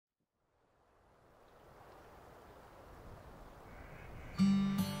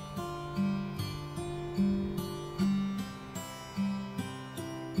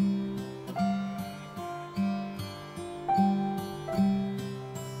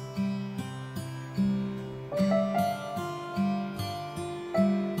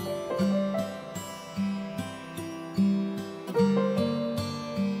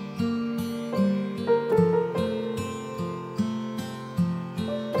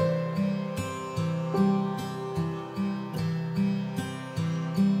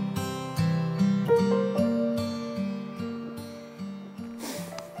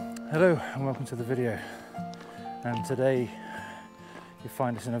Hello and welcome to the video, and today you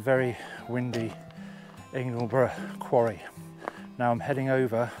find us in a very windy Ingleborough quarry. Now I'm heading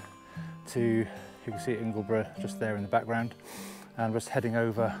over to, you can see Ingleborough just there in the background, and I'm just heading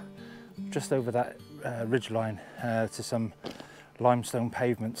over just over that ridgeline to some limestone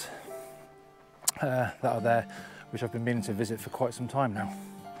pavements that are there, which I've been meaning to visit for quite some time now.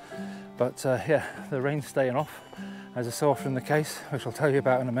 But yeah, the rain's staying off, as is so often the case, which I'll tell you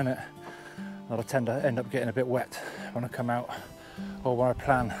about in a minute. That I tend to end up getting a bit wet when I come out, or when I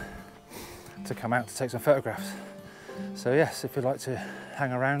plan to come out to take some photographs. So yes, if you'd like to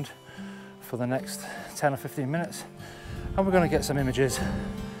hang around for the next 10 or 15 minutes, and we're going to get some images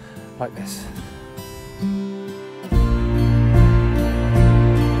like this.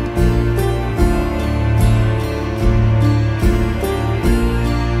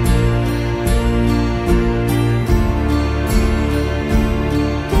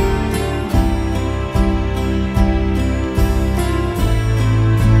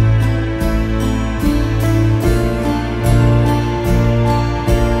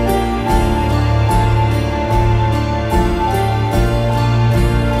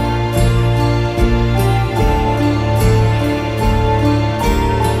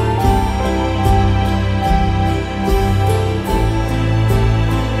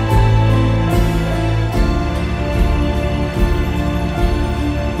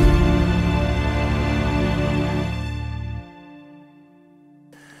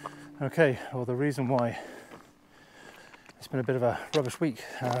 Okay, well, the reason why it's been a bit of a rubbish week,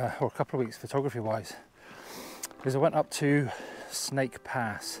 or a couple of weeks photography wise, is I went up to Snake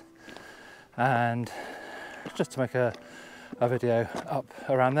Pass, and just to make a video up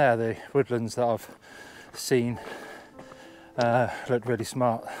around there, the woodlands that I've seen looked really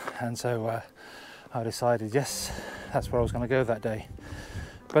smart, and so I decided yes, that's where I was going to go that day.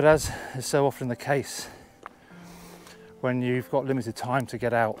 But as is so often the case when you've got limited time to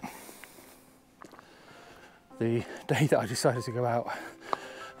get out, the day that I decided to go out,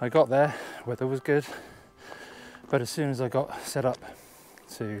 I got there, weather was good, but as soon as I got set up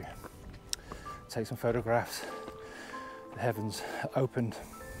to take some photographs, the heavens opened.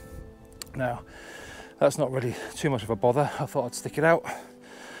 Now, that's not really too much of a bother. I thought I'd stick it out,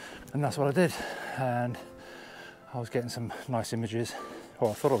 and that's what I did. And I was getting some nice images,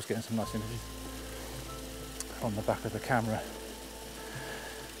 or I thought I was getting some nice images on the back of the camera.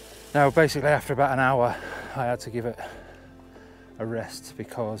 Now, basically after about an hour, I had to give it a rest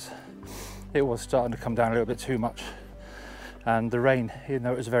because it was starting to come down a little bit too much, and the rain, even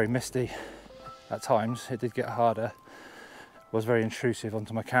though it was very misty at times, it did get harder, was very intrusive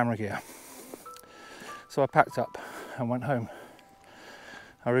onto my camera gear. So I packed up and went home.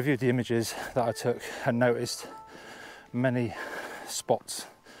 I reviewed the images that I took and noticed many spots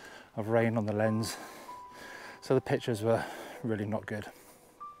of rain on the lens, so the pictures were really not good.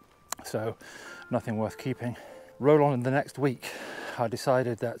 So nothing worth keeping. Roll on in the next week, I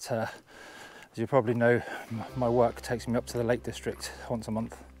decided that, as you probably know, my work takes me up to the Lake District once a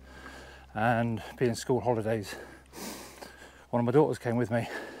month, and being school holidays, one of my daughters came with me,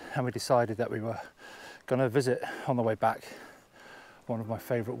 and we decided that we were going to visit on the way back one of my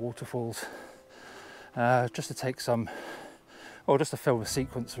favourite waterfalls, just to take some, or just to film a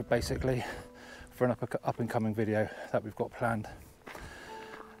sequence basically for an up and coming video that we've got planned.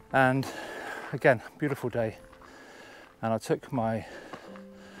 And again, beautiful day, and I took my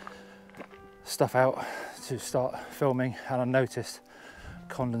stuff out to start filming, and I noticed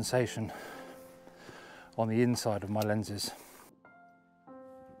condensation on the inside of my lenses.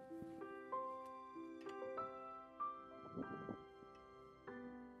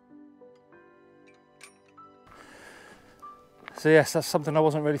 So yes, that's something I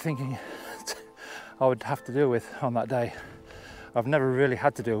wasn't really thinking I would have to deal with on that day. I've never really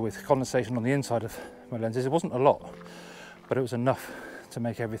had to deal with condensation on the inside of my lenses. It wasn't a lot, but it was enough to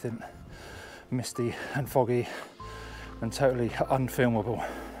make everything misty and foggy and totally unfilmable.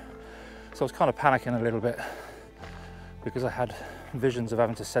 So I was kind of panicking a little bit because I had visions of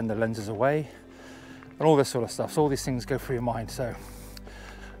having to send the lenses away and all this sort of stuff. So all these things go through your mind. So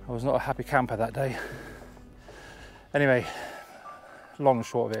I was not a happy camper that day. Anyway, long and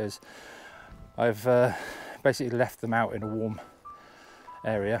short of it is, I've basically left them out in a warm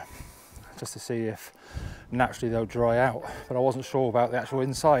area just to see if naturally they'll dry out, but I wasn't sure about the actual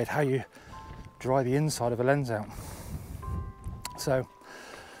inside, how you dry the inside of a lens out. So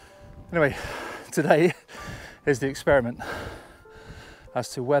anyway, today is the experiment as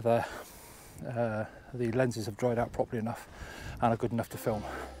to whether the lenses have dried out properly enough and are good enough to film.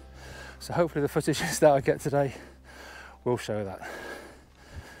 So hopefully the footages that I get today will show that.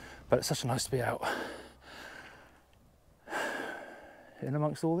 But it's such nice to be out in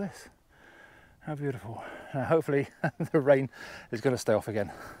amongst all this. How beautiful. Hopefully the rain is going to stay off again,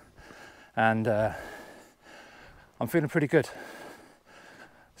 and I'm feeling pretty good.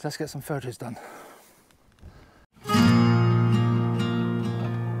 So let's get some photos done.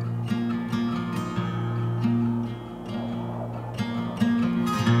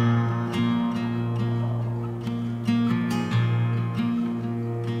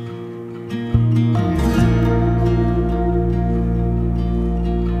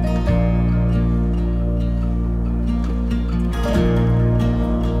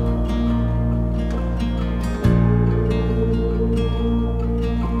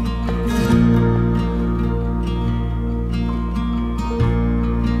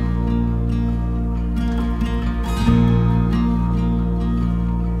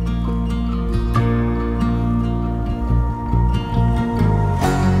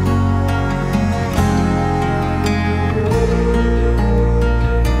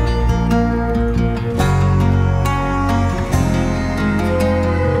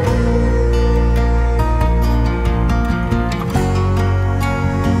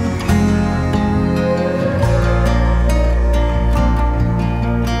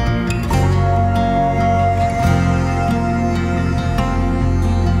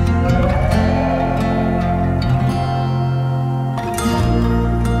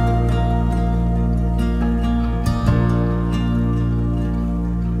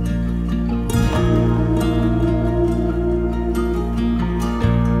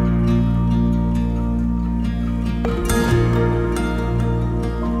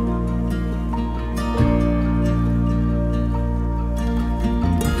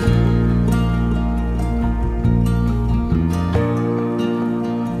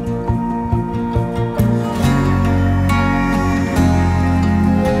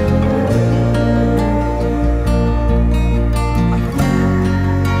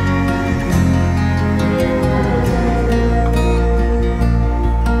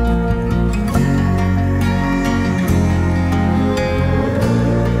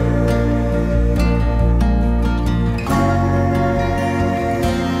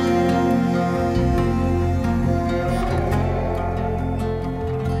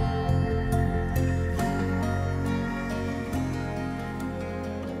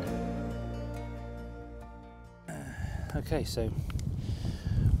 Okay, so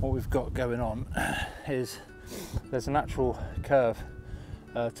what we've got going on is there's a natural curve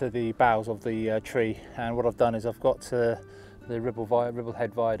to the boughs of the tree, and what I've done is I've got the ribble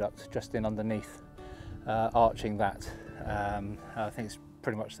head viaduct just in underneath, arching that. I think it's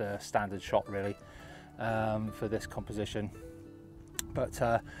pretty much the standard shot really for this composition, but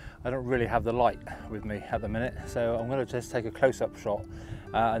I don't really have the light with me at the minute, so I'm going to just take a close-up shot,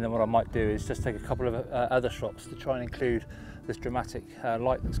 and then what I might do is just take a couple of other shots to try and include this dramatic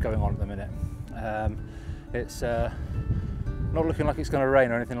light that's going on at the minute. It's not looking like it's going to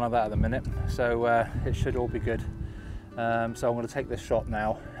rain or anything like that at the minute, so it should all be good. So I'm going to take this shot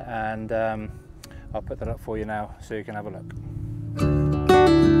now, and I'll put that up for you now so you can have a look.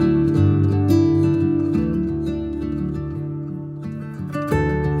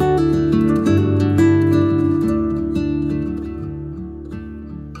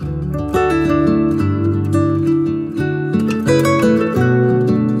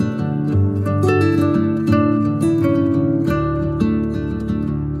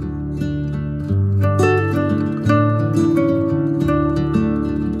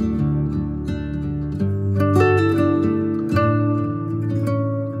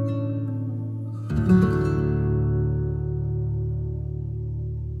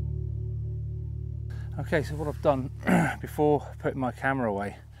 Okay, so what I've done before putting my camera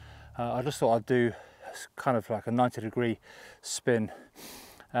away, I just thought I'd do kind of like a 90-degree spin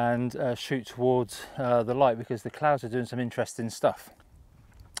and shoot towards the light, because the clouds are doing some interesting stuff.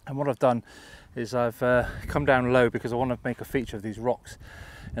 And what I've done is I've come down low because I want to make a feature of these rocks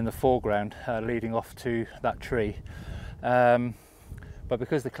in the foreground leading off to that tree. But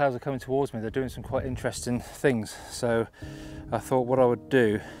because the clouds are coming towards me, they're doing some quite interesting things. So I thought what I would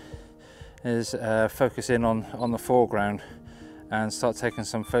do is focus in on the foreground and start taking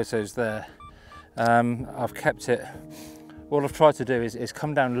some photos there. I've kept it, what I've tried to do is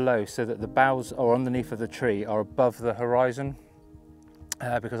come down low so that the boughs or underneath of the tree are above the horizon,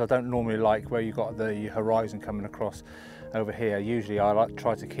 because I don't normally like where you've got the horizon coming across over here. Usually I like to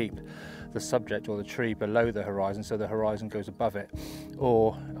try to keep the subject or the tree below the horizon so the horizon goes above it,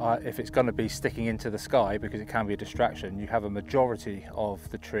 or if it's going to be sticking into the sky, because it can be a distraction, you have a majority of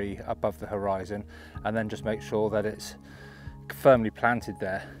the tree above the horizon, and then just make sure that it's firmly planted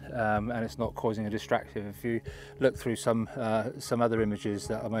there, and it's not causing a distraction. If you look through some other images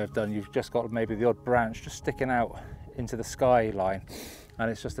that I may have done, you've just got maybe the odd branch just sticking out into the skyline, and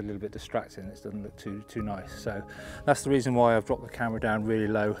it's just a little bit distracting. It doesn't look too nice. So that's the reason why I've dropped the camera down really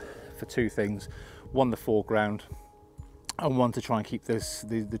low, for two things: one, the foreground, and one, to try and keep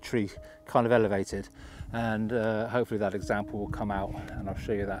the tree kind of elevated. And hopefully that example will come out, and I'll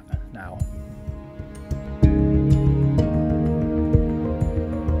show you that now.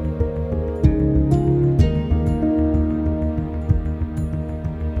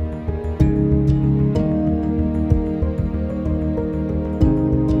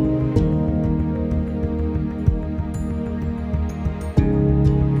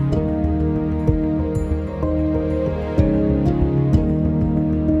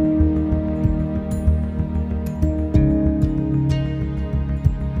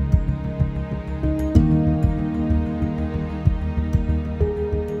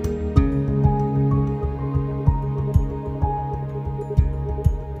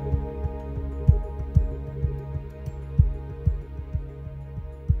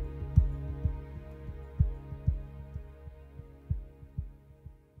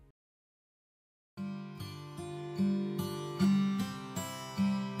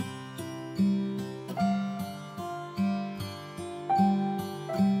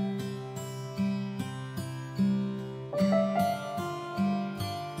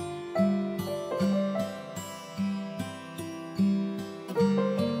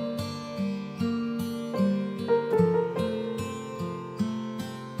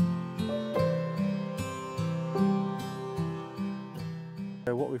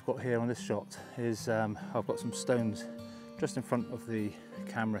 So what we've got here on this shot is I've got some stones just in front of the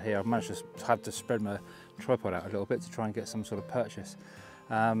camera here. I've managed to have to spread my tripod out a little bit to try and get some sort of purchase.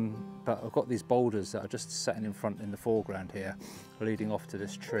 But I've got these boulders that are just setting in front in the foreground here, leading off to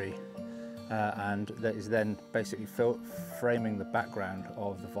this tree. And that is then basically framing the background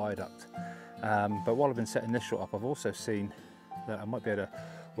of the viaduct. But while I've been setting this shot up, I've also seen that I might be able to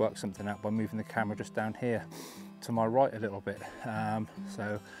work something out by moving the camera just down here to my right a little bit.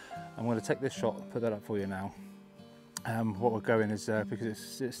 So I'm going to take this shot, put that up for you now. What we're going is,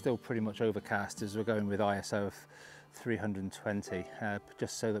 because it's still pretty much overcast, is we're going with ISO of 320,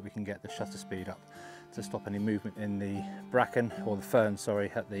 just so that we can get the shutter speed up to stop any movement in the bracken, or the fern,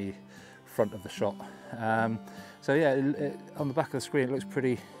 sorry, at the front of the shot. So yeah, on the back of the screen it looks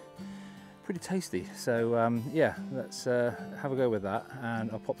pretty tasty. So yeah, let's have a go with that, and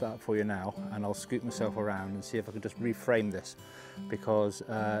I'll pop that up for you now, and I'll scoot myself around and see if I can just reframe this, because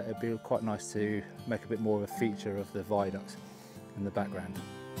it'd be quite nice to make a bit more of a feature of the viaduct in the background.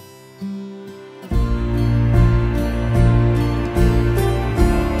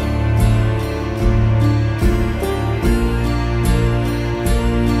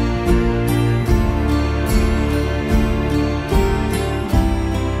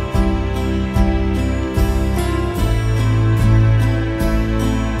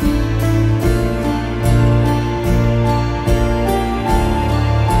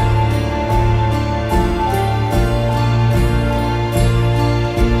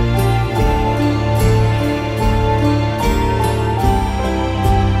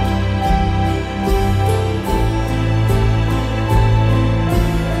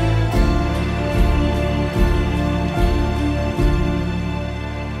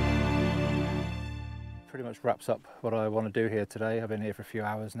 Pretty much wraps up what I want to do here today. I've been here for a few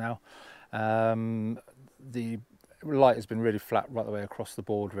hours now. The light has been really flat right the way across the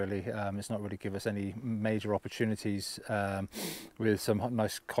board, really. It's not really give us any major opportunities with some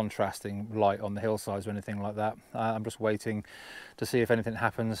nice contrasting light on the hillsides or anything like that. I'm just waiting to see if anything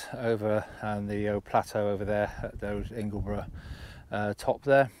happens over the plateau over there at the Ingleborough top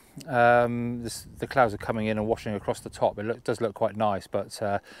there. The clouds are coming in and washing across the top. It does look quite nice, but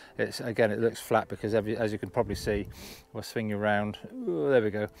it looks flat because as you can probably see, we're swinging around. Ooh, there we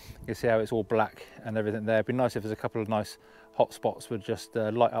go. You see how it's all black and everything there. It'd be nice if there's a couple of nice hot spots would just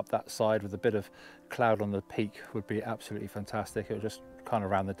light up that side with a bit of cloud on the peak. Would be absolutely fantastic. It would just kind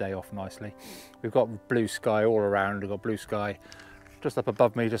of round the day off nicely. We've got blue sky all around. We've got blue sky just up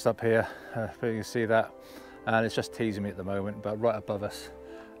above me, just up here. You can see that. And it's just teasing me at the moment, but right above us,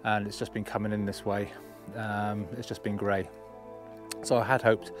 and it's just been coming in this way. It's just been grey. So I had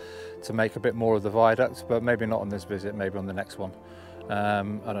hoped to make a bit more of the viaduct, but maybe not on this visit, maybe on the next one.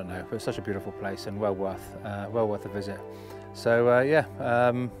 I don't know, but it's such a beautiful place and well worth a visit. So yeah,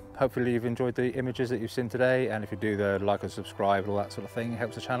 hopefully you've enjoyed the images that you've seen today, and if you do, the like and subscribe and all that sort of thing, it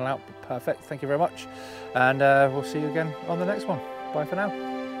helps the channel out. Perfect, thank you very much, and we'll see you again on the next one. Bye for now.